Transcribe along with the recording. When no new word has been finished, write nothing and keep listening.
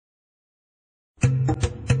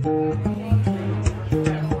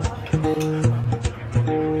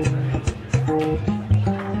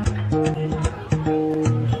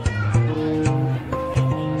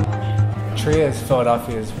Tria is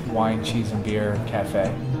Philadelphia's wine, cheese, and beer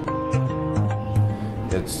cafe.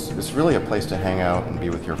 It's really a place to hang out and be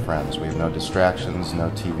with your friends. We have no distractions, no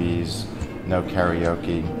TVs, no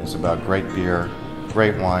karaoke. It's about great beer,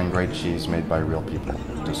 great wine, great cheese made by real people.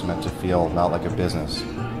 Just meant to feel not like a business,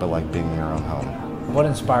 but like being in your own home. What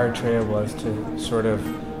inspired Tria was to sort of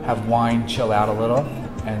have wine chill out a little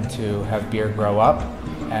and to have beer grow up.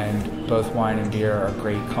 And both wine and beer are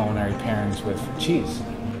great culinary pairings with cheese.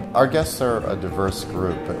 Our guests are a diverse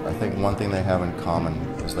group, but I think one thing they have in common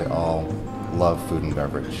is they all love food and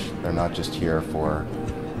beverage. They're not just here for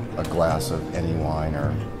a glass of any wine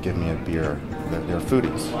or give me a beer. They're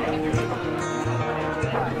foodies.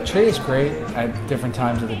 Tria is great at different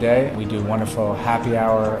times of the day. We do wonderful happy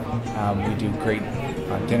hour. We do great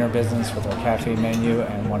dinner business with our cafe menu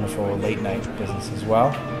and wonderful late night business as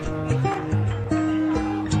well.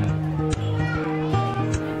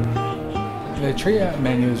 The Tria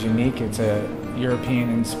menu is unique. It's a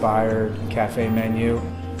European-inspired cafe menu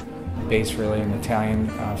based really in Italian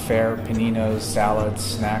fare, paninos, salads,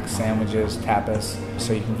 snacks, sandwiches, tapas.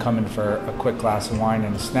 So you can come in for a quick glass of wine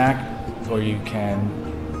and a snack, or you can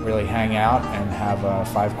really hang out and have a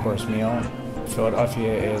 5-course meal.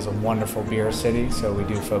 Philadelphia is a wonderful beer city, so we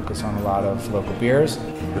do focus on a lot of local beers.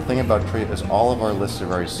 The thing about Tria is all of our lists are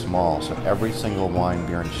very small, so every single wine,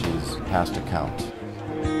 beer, and cheese has to count.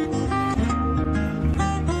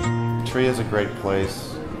 Tria is a great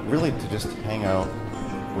place really to just hang out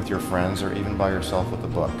with your friends or even by yourself with a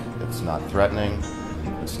book. It's not threatening,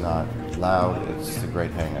 it's not loud, it's a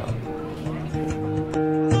great hangout.